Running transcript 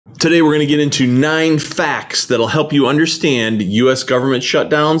Today, we're going to get into 9 facts that'll help you understand U.S. government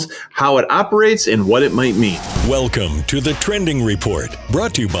shutdowns, how it operates, and what it might mean. Welcome to the Trending Report,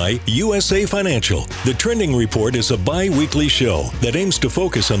 brought to you by USA Financial. The Trending Report is a bi-weekly show that aims to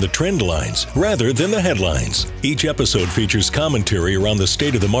focus on the trend lines rather than the headlines. Each episode features commentary around the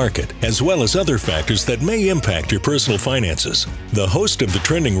state of the market, as well as other factors that may impact your personal finances. The host of the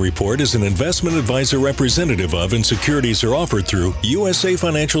Trending Report is an investment advisor representative of and securities are offered through USA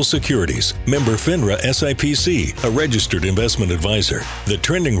Financial Securities, member FINRA SIPC, a registered investment advisor. The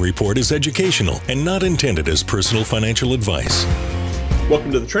Trending Report is educational and not intended as personal financial advice.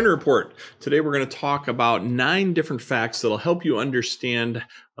 Welcome to the Trending Report. Today we're going to talk about 9 different facts that'll help you understand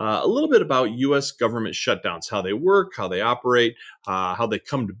a little bit about U.S. government shutdowns, how they work, how they operate, how they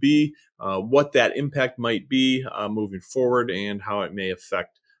come to be, what that impact might be moving forward, and how it may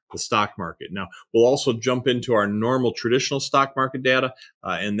affect the stock market. Now, we'll also jump into our normal traditional stock market data,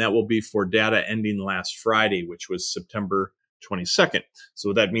 and that will be for data ending last Friday, which was September 22nd. So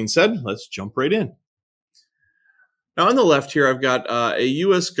with that being said, let's jump right in. Now, on the left here, I've got a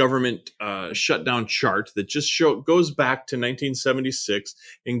U.S. government shutdown chart that just goes back to 1976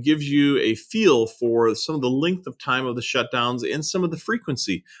 and gives you a feel for some of the length of time of the shutdowns and some of the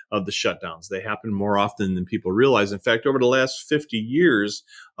frequency of the shutdowns. They happen more often than people realize. In fact, over the last 50 years,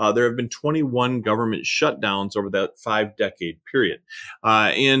 there have been 21 government shutdowns over that 5-decade period.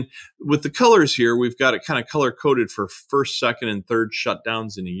 And with the colors here, we've got it kind of color-coded for first, second, and third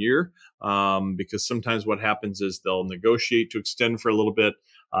shutdowns in a year. Because sometimes what happens is they'll negotiate to extend for a little bit,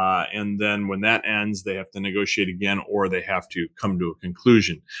 and then when that ends, they have to negotiate again, or they have to come to a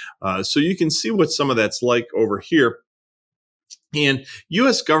conclusion. So you can see what some of that's like over here. And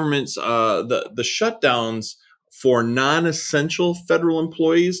U.S. government's the shutdowns for non-essential federal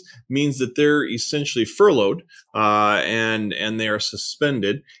employees means that they're essentially furloughed and they are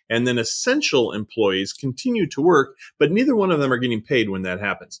suspended. And then essential employees continue to work, but neither one of them are getting paid when that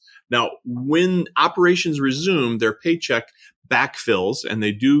happens. Now, when operations resume, their paycheck backfills and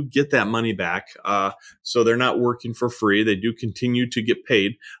they do get that money back. So they're not working for free. They do continue to get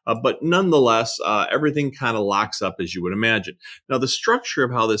paid. But nonetheless, everything kind of locks up, as you would imagine. Now, the structure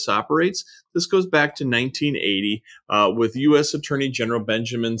of how this operates, this goes back to 1980 with U.S. Attorney General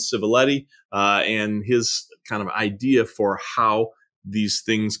Benjamin Civiletti and his kind of idea for how these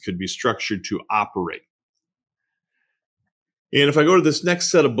things could be structured to operate. And if I go to this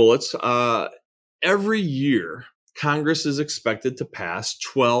next set of bullets, every year, Congress is expected to pass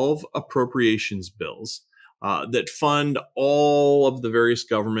 12 appropriations bills that fund all of the various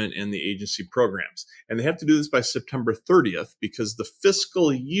government and the agency programs. And they have to do this by September 30th because the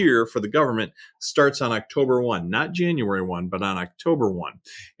fiscal year for the government starts on October 1, not January 1, but on October 1.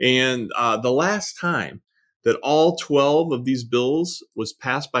 And the last time that all 12 of these bills was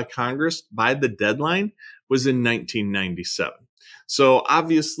passed by Congress by the deadline was in 1997. So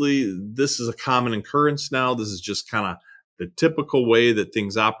obviously, this is a common occurrence now. This is just kind of the typical way that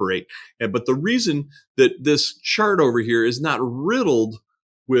things operate. But the reason that this chart over here is not riddled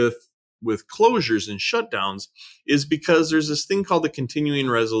with closures and shutdowns is because there's this thing called the continuing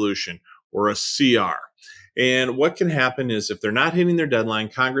resolution, or a CR. And what can happen is if they're not hitting their deadline,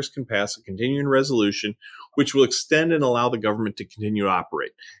 Congress can pass a continuing resolution, which will extend and allow the government to continue to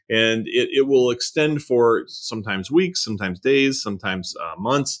operate. And it will extend for sometimes weeks, sometimes days, sometimes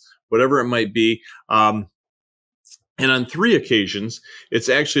months, whatever it might be. And on 3 occasions, it's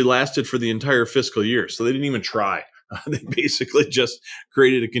actually lasted for the entire fiscal year. So they didn't even try. They basically just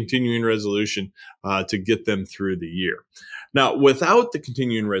created a continuing resolution to get them through the year. Now, without the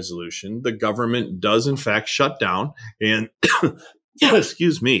continuing resolution, the government does in fact shut down. And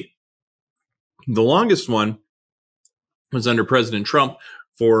excuse me, the longest one was under President Trump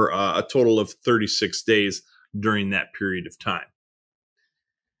for a total of 36 days during that period of time.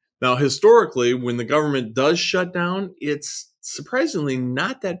 Now, historically, when the government does shut down, it's surprisingly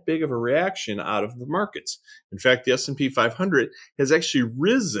not that big of a reaction out of the markets. In fact, the S&P 500 has actually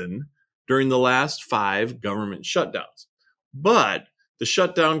risen during the last 5 government shutdowns. But the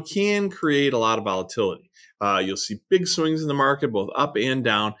shutdown can create a lot of volatility. You'll see big swings in the market, both up and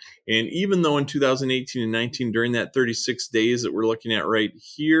down. And even though in 2018 and 19, during that 36 days that we're looking at right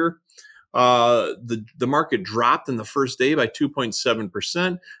here, the market dropped in the first day by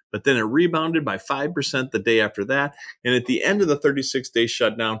 2.7%, but then it rebounded by 5% the day after that. And at the end of the 36-day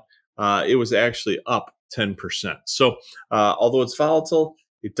shutdown, it was actually up 10%. So although it's volatile,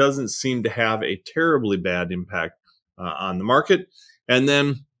 it doesn't seem to have a terribly bad impact on the market. And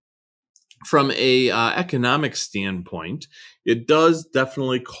then from a economic standpoint, it does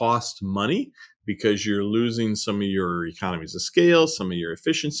definitely cost money because you're losing some of your economies of scale, some of your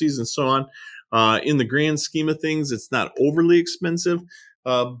efficiencies, and so on. In the grand scheme of things, it's not overly expensive,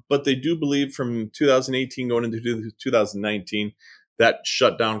 but they do believe from 2018 going into 2019, that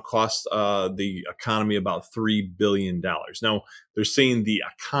shutdown cost the economy about $3 billion. Now, they're saying the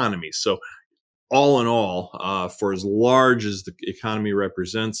economy. So all in all, for as large as the economy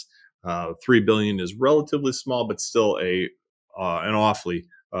represents, $3 billion is relatively small, but still an awfully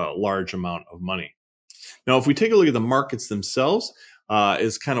large amount of money. Now, if we take a look at the markets themselves,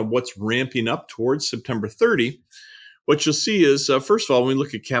 is kind of what's ramping up towards September 30. What you'll see is, first of all, when we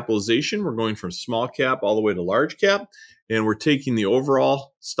look at capitalization, we're going from small cap all the way to large cap, and we're taking the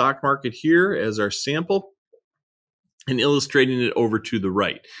overall stock market here as our sample and illustrating it over to the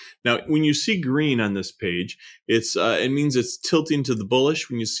right. Now, when you see green on this page, it means it's tilting to the bullish.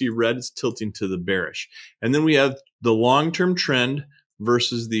 When you see red, it's tilting to the bearish. And then we have the long-term trend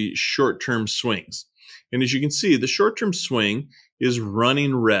versus the short-term swings. And as you can see, the short-term swing is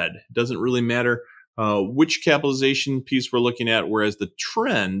running red. It doesn't really matter which capitalization piece we're looking at, whereas the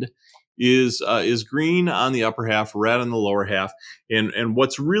trend is green on the upper half, red on the lower half. And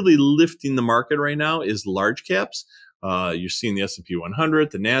what's really lifting the market right now is large caps. You're seeing the S&P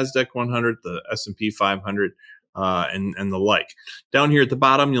 100, the NASDAQ 100, the S&P 500, and the like. Down here at the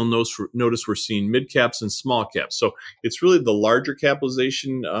bottom, you'll notice we're seeing mid caps and small caps. So it's really the larger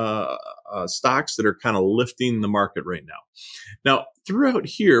capitalization stocks that are kind of lifting the market right now. Now, throughout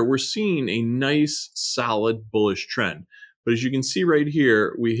here, we're seeing a nice, solid bullish trend. But as you can see right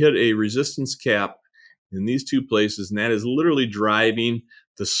here, we hit a resistance cap in these two places, and that is literally driving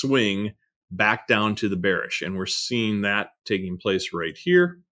the swing back down to the bearish. And we're seeing that taking place right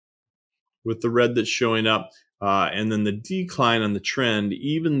here with the red that's showing up. And then the decline on the trend,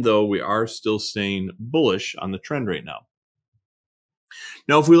 even though we are still staying bullish on the trend right now.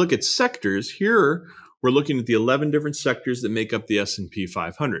 Now, if we look at sectors, here we're looking at the 11 different sectors that make up the S&P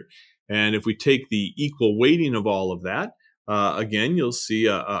 500. And if we take the equal weighting of all of that, again, you'll see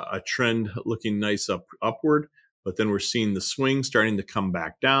a trend looking nice upward, but then we're seeing the swing starting to come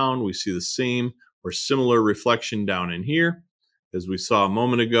back down. We see the same or similar reflection down in here as we saw a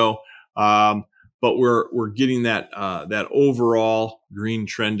moment ago. But we're getting that overall green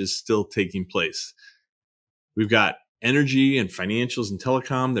trend is still taking place. We've got energy and financials and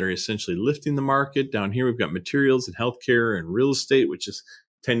telecom that are essentially lifting the market. Down here, we've got materials and healthcare and real estate, which is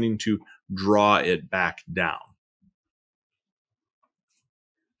tending to draw it back down.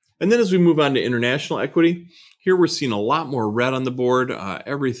 And then as we move on to international equity, here we're seeing a lot more red on the board.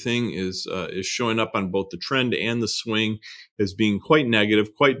 Everything is showing up on both the trend and the swing as being quite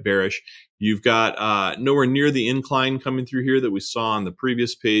negative, quite bearish. You've got nowhere near the incline coming through here that we saw on the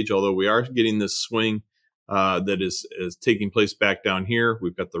previous page, although we are getting this swing that is taking place back down here.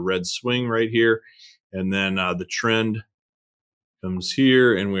 We've got the red swing right here, and then the trend comes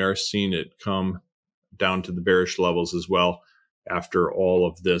here, and we are seeing it come down to the bearish levels as well after all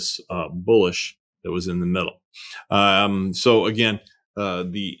of this bullish that was in the middle. So again,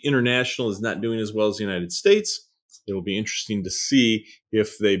 the international is not doing as well as the United States. It will be interesting to see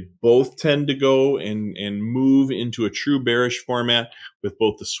if they both tend to go and move into a true bearish format with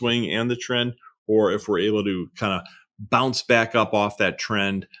both the swing and the trend, or if we're able to kind of bounce back up off that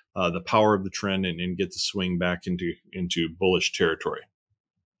trend, the power of the trend, and get the swing back into bullish territory.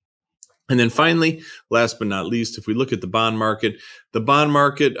 And then finally, last but not least, if we look at the bond market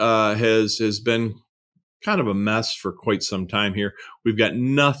has been kind of a mess for quite some time here. We've got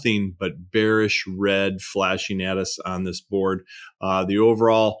nothing but bearish red flashing at us on this board. The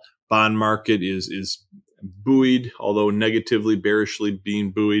overall bond market is buoyed, although negatively, bearishly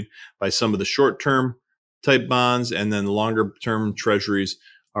being buoyed by some of the short-term type bonds, and then the longer-term treasuries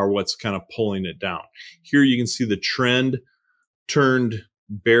are what's kind of pulling it down. Here you can see the trend turned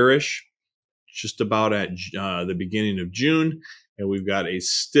bearish just about at the beginning of June, and we've got a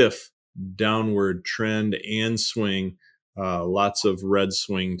stiff downward trend and swing, lots of red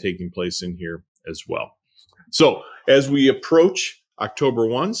swing taking place in here as well. So as we approach October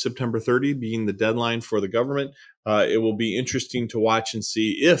 1, September 30 being the deadline for the government, it will be interesting to watch and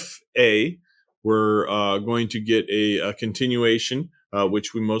see if we're going to get a continuation,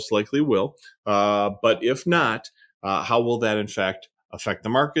 which we most likely will, but if not, how will that in fact affect the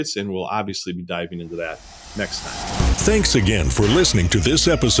markets? And we'll obviously be diving into that next time. Thanks again for listening to this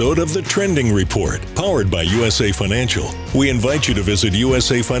episode of The Trending Report, powered by USA Financial. We invite you to visit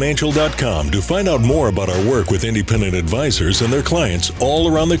usafinancial.com to find out more about our work with independent advisors and their clients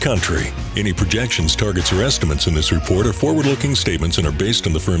all around the country. Any projections, targets, or estimates in this report are forward-looking statements and are based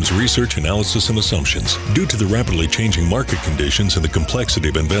on the firm's research, analysis, and assumptions. Due to the rapidly changing market conditions and the complexity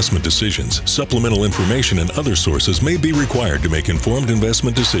of investment decisions, supplemental information and other sources may be required to make informed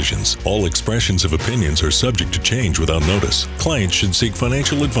investment decisions. All expressions of opinions are subject to change without notice. Clients should seek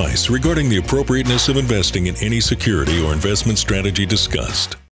financial advice regarding the appropriateness of investing in any security or investment strategy discussed.